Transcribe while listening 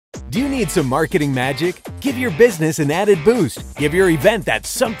Do you need some marketing magic? Give your business an added boost. Give your event that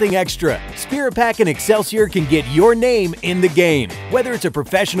something extra. Spirit Pack and Excelsior can get your name in the game. Whether it's a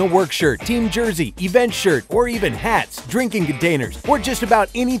professional work shirt, team jersey, event shirt, or even hats, drinking containers, or just about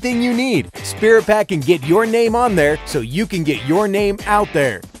anything you need, Spirit Pack can get your name on there so you can get your name out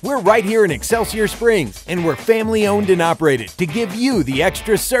there. We're right here in Excelsior Springs, and we're family owned and operated to give you the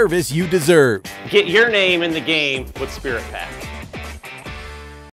extra service you deserve. Get your name in the game with Spirit Pack.